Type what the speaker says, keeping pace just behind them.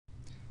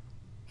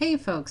Hey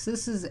folks,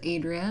 this is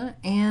Adria,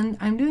 and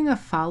I'm doing a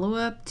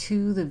follow-up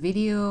to the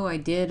video I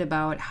did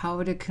about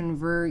how to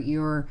convert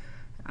your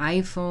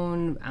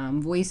iPhone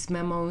voice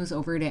memos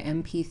over to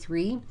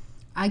mp3.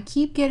 I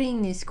keep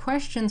getting these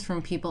questions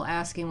from people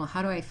asking, well,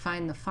 how do I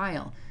find the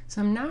file? So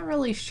I'm not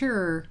really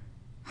sure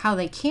how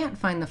they can't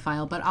find the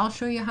file, but I'll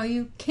show you how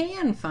you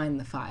can find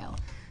the file.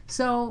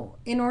 So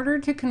in order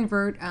to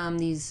convert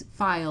these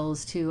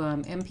files to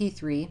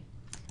mp3,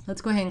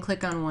 let's go ahead and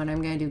click on one.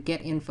 I'm going to do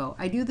get info.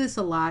 I do this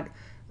a lot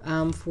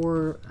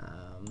for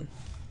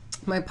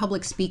my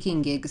public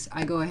speaking gigs.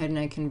 I go ahead and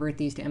I convert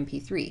these to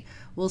mp3.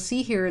 We'll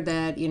see here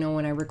that, you know,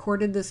 when I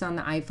recorded this on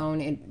the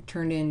iPhone, it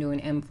turned into an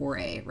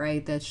M4A,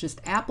 right? That's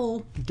just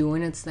Apple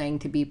doing its thing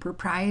to be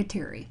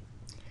proprietary.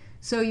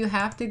 So you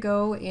have to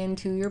go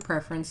into your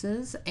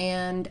preferences,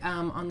 and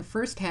on the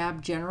first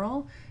tab,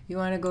 General, you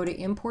want to go to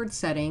Import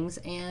Settings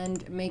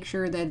and make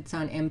sure that it's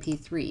on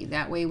mp3.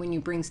 That way when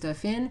you bring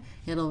stuff in,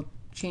 it'll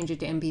change it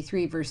to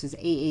mp3 versus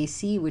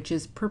AAC, which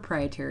is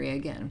proprietary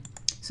again.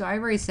 So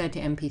I've already set to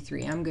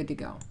mp3. I'm good to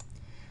go.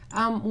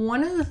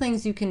 One of the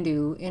things you can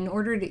do in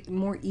order to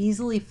more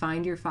easily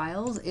find your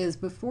files is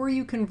before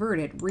you convert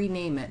it,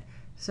 rename it.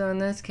 So in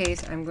this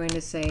case, I'm going to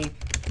say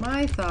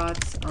my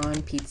thoughts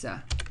on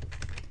pizza.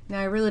 Now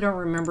I really don't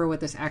remember what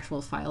this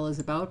actual file is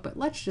about, but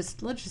let's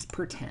just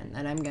pretend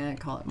that I'm going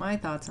to call it my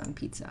thoughts on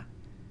pizza,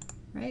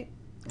 right?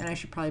 And I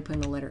should probably put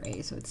in the letter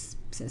A so it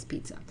says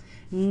pizza.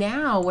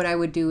 Now what I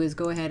would do is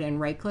go ahead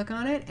and right click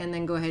on it and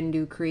then go ahead and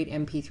do create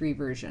mp3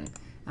 version.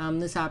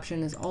 This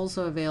option is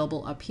also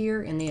available up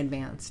here in the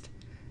advanced.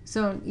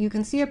 So you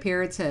can see up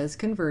here it says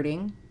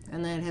converting,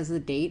 and then it has the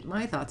date,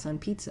 my thoughts on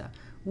pizza.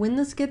 When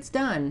this gets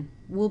done,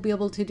 we'll be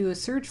able to do a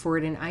search for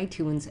it in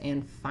iTunes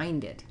and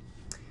find it.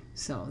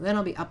 So then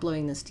I'll be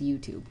uploading this to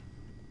YouTube.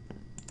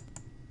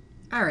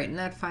 All right, and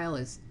that file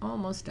is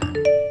almost done.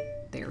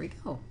 There we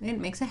go. It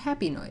makes a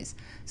happy noise.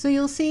 So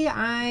you'll see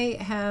I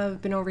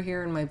have been over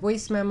here in my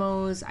voice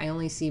memos. I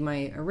only see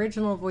my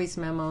original voice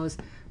memos.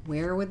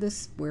 Where would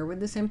this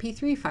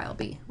mp3 file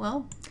be?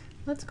 Well,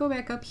 let's go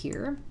back up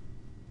here.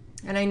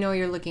 And I know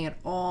you're looking at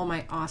all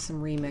my awesome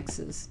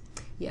remixes.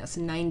 Yes,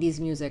 90s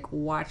music,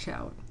 watch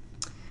out.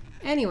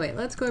 Anyway,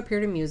 let's go up here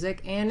to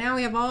music, and now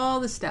we have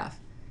all the stuff.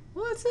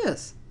 What's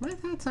this? My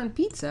thoughts on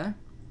pizza?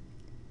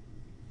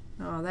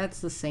 Oh, that's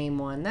the same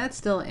one. That's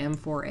still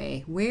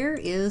M4A. Where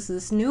is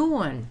this new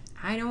one?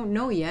 I don't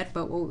know yet,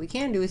 but what we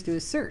can do is do a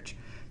search.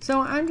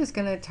 So I'm just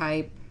going to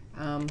type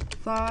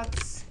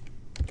thoughts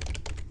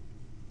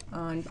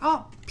on,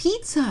 oh,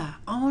 pizza.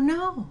 Oh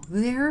no,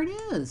 there it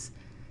is.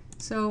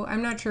 So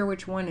I'm not sure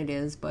which one it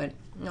is, but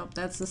nope,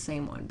 that's the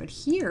same one. But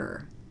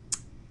here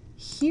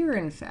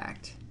in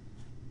fact,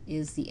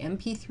 is the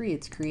mp3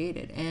 it's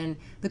created. And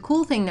the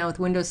cool thing now with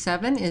Windows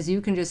 7 is you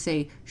can just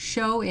say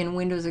show in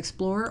Windows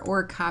Explorer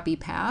or copy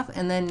path,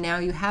 and then now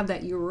you have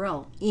that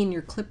URL in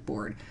your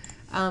clipboard.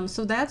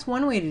 So that's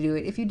one way to do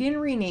it. If you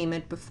didn't rename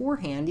it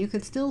beforehand, you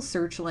could still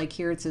search, like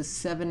here it says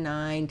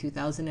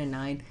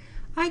 7/9/2009.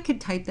 I could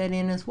type that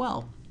in as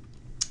well.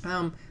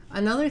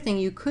 Another thing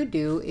you could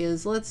do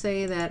is, let's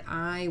say that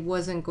I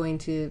wasn't going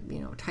to,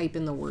 type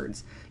in the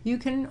words. You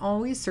can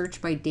always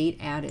search by date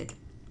added.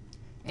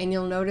 And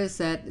you'll notice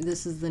that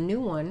this is the new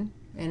one,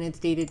 and it's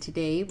dated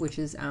today, which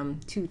is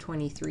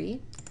 2/23,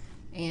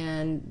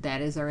 and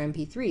that is our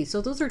mp3.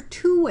 So those are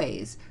two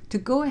ways to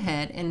go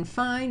ahead and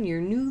find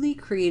your newly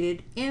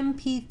created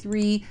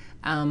mp3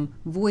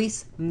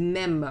 voice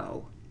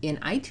memo in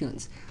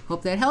iTunes.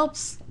 Hope that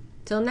helps.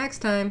 Till next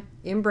time,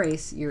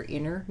 embrace your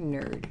inner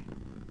nerd.